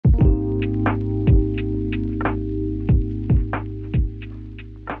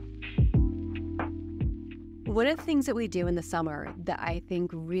One of the things that we do in the summer that I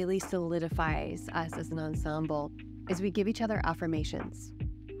think really solidifies us as an ensemble is we give each other affirmations.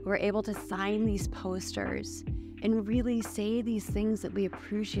 We're able to sign these posters and really say these things that we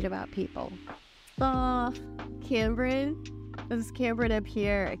appreciate about people. Oh, Cameron. This is Cameron up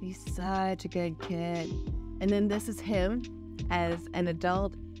here. He's such a good kid. And then this is him as an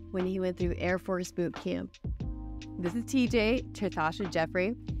adult when he went through Air Force boot camp. This is TJ, Tasha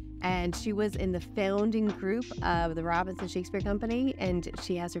Jeffrey, and she was in the founding group of the Robinson Shakespeare Company, and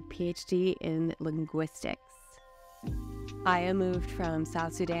she has her PhD in linguistics. Aya moved from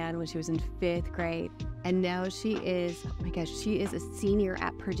South Sudan when she was in 5th grade, and now she is, oh my gosh, she is a senior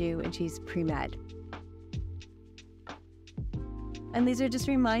at Purdue, and she's pre-med. And these are just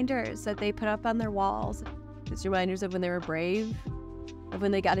reminders that they put up on their walls. It's reminders of when they were brave, of when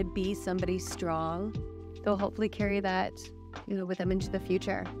they got to be somebody strong. They'll hopefully carry that, with them into the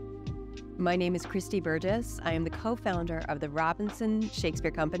future. My name is Christy Burgess. I am the co-founder of the Robinson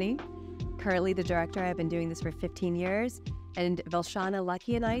Shakespeare Company. Currently the director. I've been doing this for 15 years. And Velshana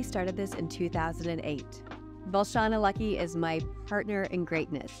Lucky and I started this in 2008. Velshana Lucky is my partner in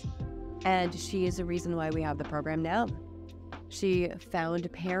greatness. And she is the reason why we have the program now. She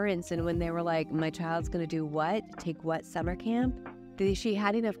found parents, and when they were like, my child's going to do what, take what summer camp, she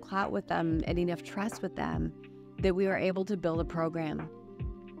had enough clout with them and enough trust with them that we were able to build a program.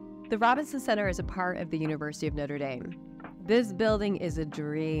 The Robinson Center is a part of the University of Notre Dame. This building is a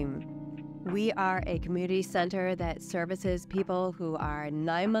dream. We are a community center that services people who are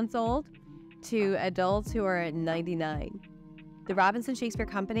 9 months old to adults who are 99. The Robinson Shakespeare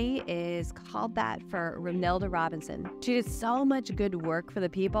Company is called that for Ronelda Robinson. She did so much good work for the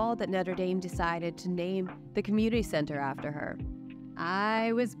people that Notre Dame decided to name the community center after her.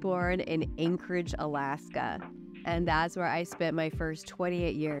 I was born in Anchorage, Alaska, and that's where I spent my first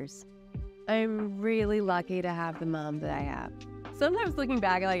 28 years. I'm really lucky to have the mom that I have. Sometimes looking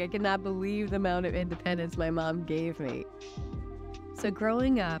back, I cannot believe the amount of independence my mom gave me. So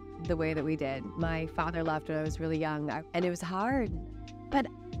growing up the way that we did, my father left when I was really young, and it was hard. But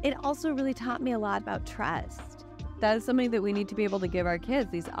it also really taught me a lot about trust. That is something that we need to be able to give our kids,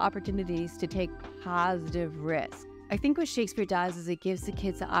 these opportunities to take positive risks. I think what Shakespeare does is it gives the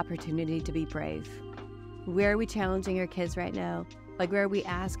kids the opportunity to be brave. Where are we challenging our kids right now? Where are we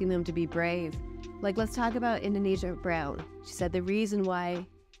asking them to be brave? Let's talk about Indonesia Brown. She said, the reason why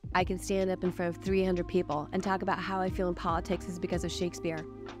I can stand up in front of 300 people and talk about how I feel in politics is because of Shakespeare.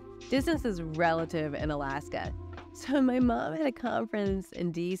 Distance is relative in Alaska. So my mom had a conference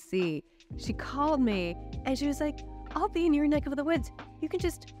in DC. She called me and she was like, I'll be in your neck of the woods. You can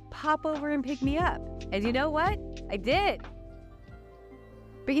just pop over and pick me up. And you know what? I did.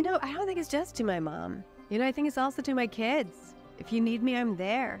 But I don't think it's just to my mom. I think it's also to my kids. If you need me, I'm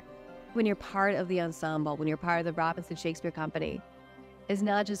there. When you're part of the ensemble, when you're part of the Robinson Shakespeare Company, it's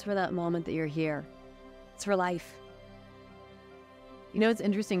not just for that moment that you're here. It's for life. It's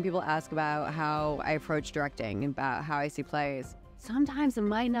interesting. People ask about how I approach directing and about how I see plays. Sometimes it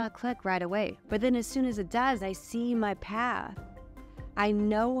might not click right away, but then as soon as it does, I see my path. I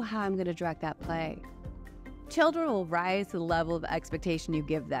know how I'm going to direct that play. Children will rise to the level of expectation you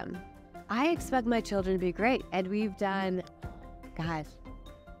give them. I expect my children to be great, and we've done,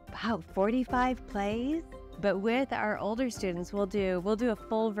 about 45 plays. But with our older students, we'll do a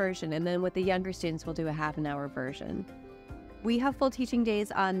full version, and then with the younger students, we'll do a half-an-hour version. We have full teaching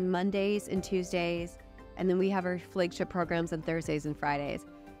days on Mondays and Tuesdays, and then we have our flagship programs on Thursdays and Fridays.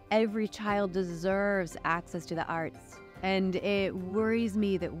 Every child deserves access to the arts, and it worries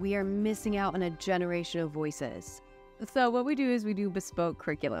me that we are missing out on a generation of voices. So what we do is we do bespoke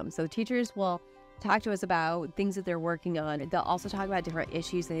curriculum. So teachers will talk to us about things that they're working on. They'll also talk about different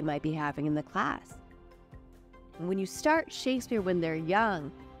issues they might be having in the class. When you start Shakespeare when they're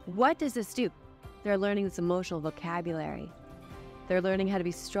young, what does this do? They're learning this emotional vocabulary. They're learning how to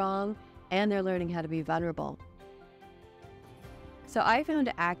be strong, and they're learning how to be vulnerable. So I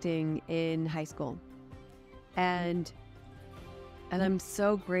found acting in high school, and I'm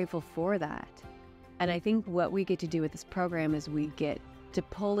so grateful for that. And I think what we get to do with this program is we get to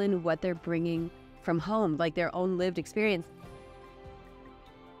pull in what they're bringing from home, their own lived experience.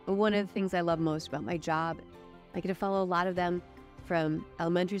 One of the things I love most about my job, I get to follow a lot of them from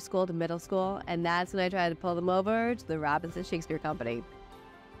elementary school to middle school, and that's when I try to pull them over to the Robinson Shakespeare Company.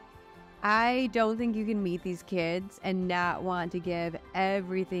 I don't think you can meet these kids and not want to give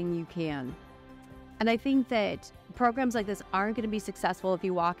everything you can. And I think that programs like this aren't going to be successful if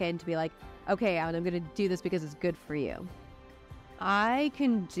you walk in to be like, okay, I'm going to do this because it's good for you. I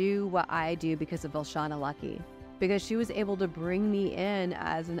can do what I do because of Velshana Lucky. because she was able to bring me in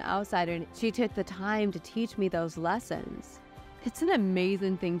as an outsider, and she took the time to teach me those lessons. It's an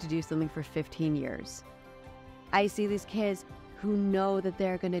amazing thing to do something for 15 years. I see these kids who know that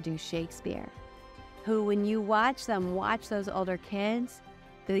they're going to do Shakespeare, who when you watch them watch those older kids,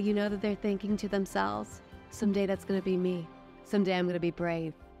 that you know that they're thinking to themselves, someday that's going to be me. Someday I'm going to be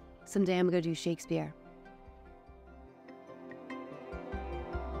brave. Someday I'm going to do Shakespeare.